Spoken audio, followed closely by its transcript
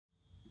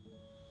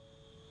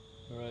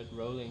start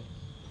rolling.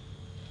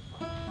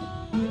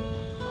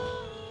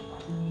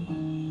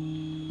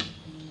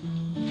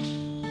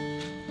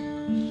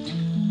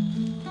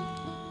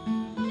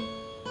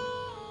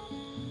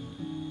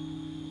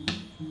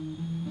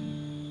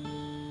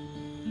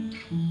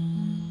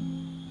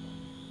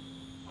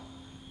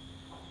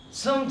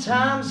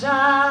 Sometimes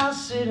I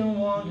sit and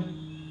wonder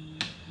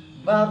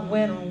about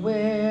when and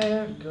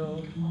where to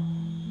go,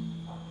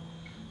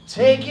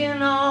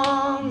 taking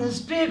on this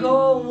big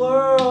old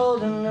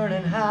world and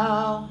learning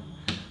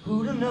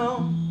who to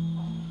know.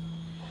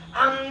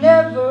 I'm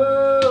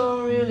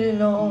never really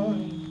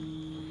lonely,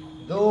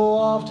 though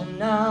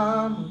often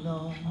I'm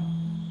alone,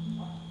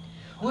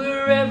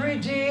 where every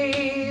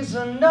day's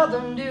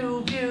another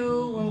new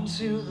view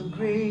into the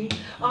great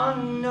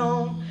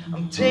unknown.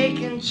 I'm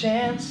taking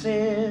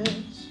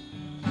chances,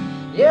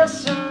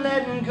 yes, and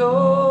letting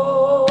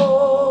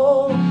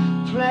go,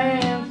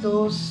 plant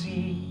those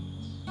seeds,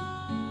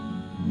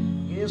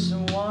 yes,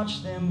 and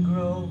watch them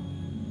grow.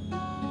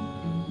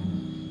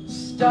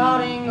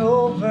 Starting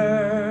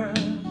over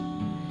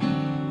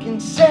can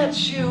set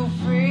you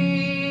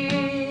free,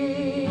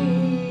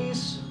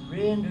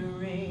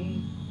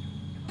 surrendering.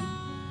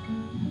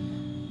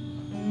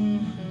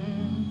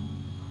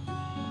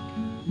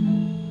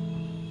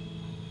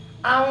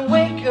 I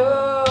wake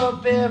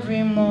up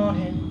every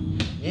morning,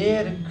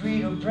 yeah, to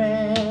greet a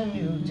brand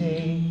new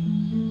day,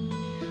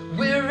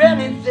 where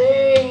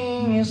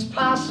anything is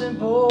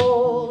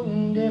possible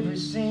in every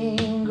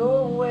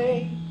single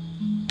way.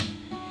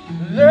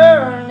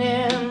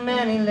 Learning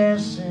many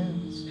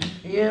lessons,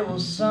 yeah, well,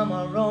 some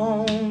our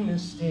own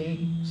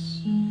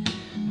mistakes.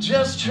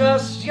 Just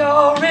trust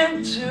your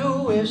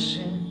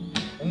intuition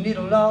and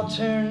it'll all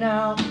turn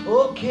out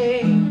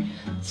okay.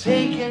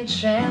 Taking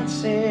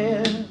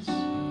chances,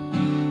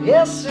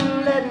 yes,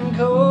 and letting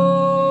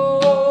go,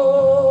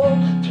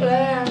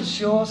 plant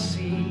your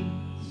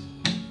seeds,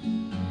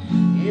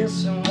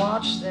 yes, and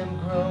watch them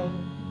grow.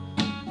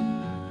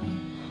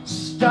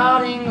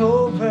 Starting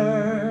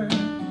over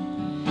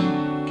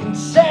can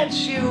set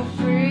you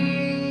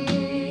free,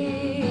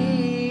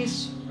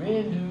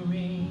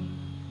 surrendering.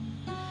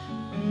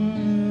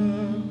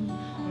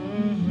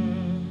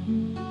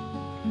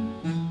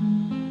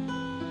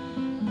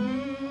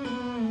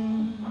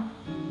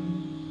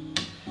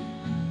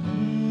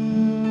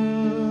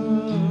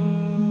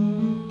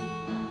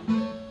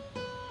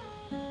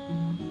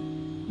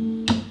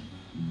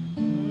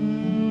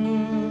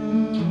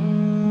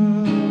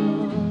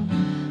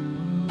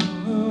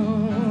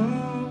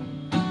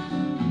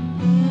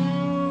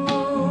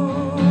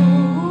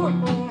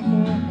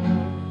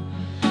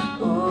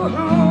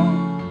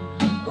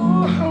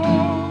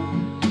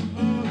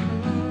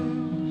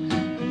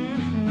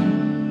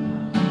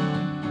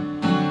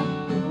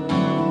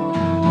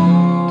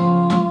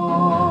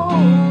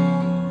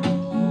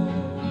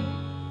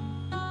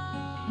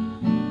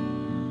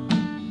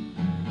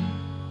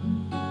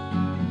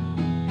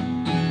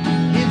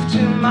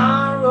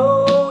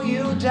 Tomorrow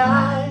you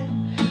die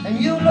and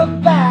you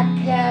look back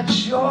at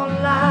your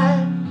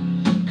life,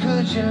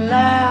 could you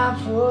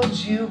laugh, would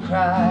you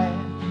cry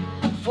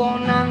for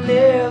not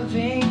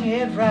living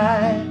it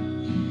right?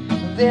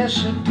 There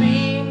should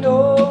be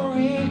no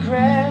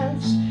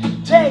regrets.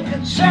 Take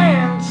a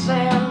chance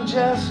and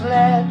just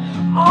let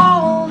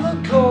all the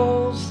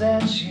goals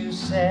that you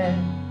set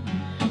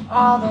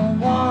are the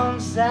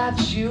ones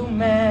that you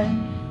met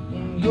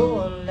in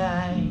your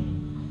life.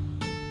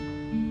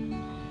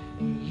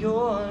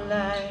 Your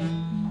life.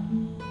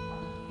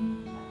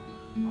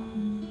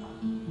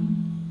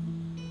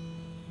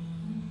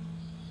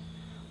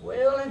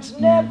 Well, it's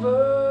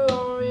never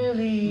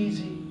really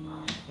easy.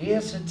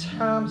 Yes, at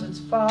times it's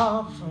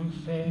far from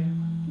fair.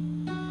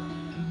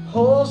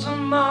 Holes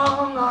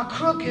among our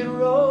crooked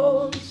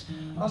roads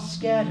are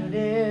scattered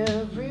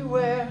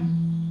everywhere.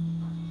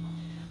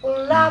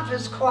 Well, life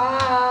is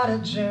quite a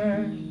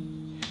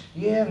journey,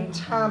 yeah, and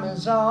time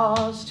is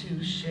ours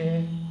to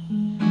share.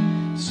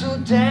 So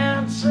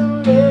dance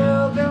and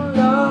live and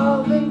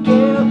love and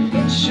give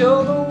and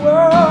show the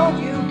world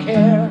you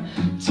care.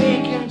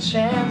 Taking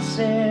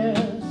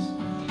chances,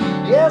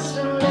 yes,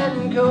 and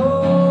letting go.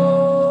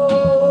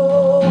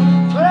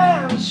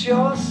 Plant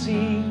your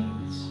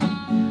seeds,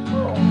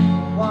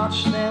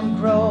 watch them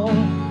grow.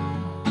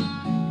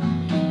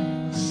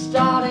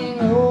 Starting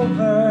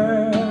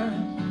over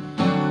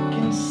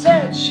can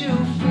set you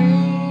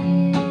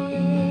free,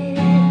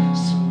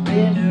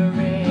 surrendering.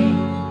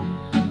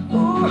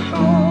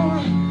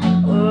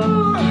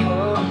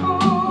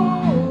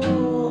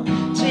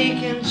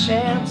 Taking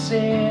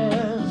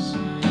chances,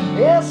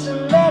 yes,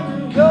 and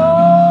letting go.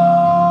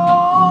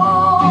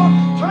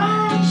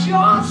 Plant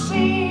your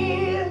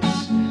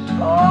seeds,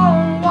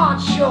 oh,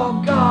 watch your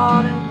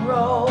garden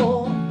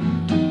grow.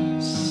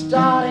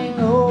 Starting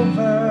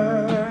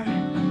over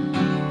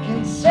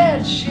can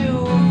set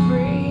you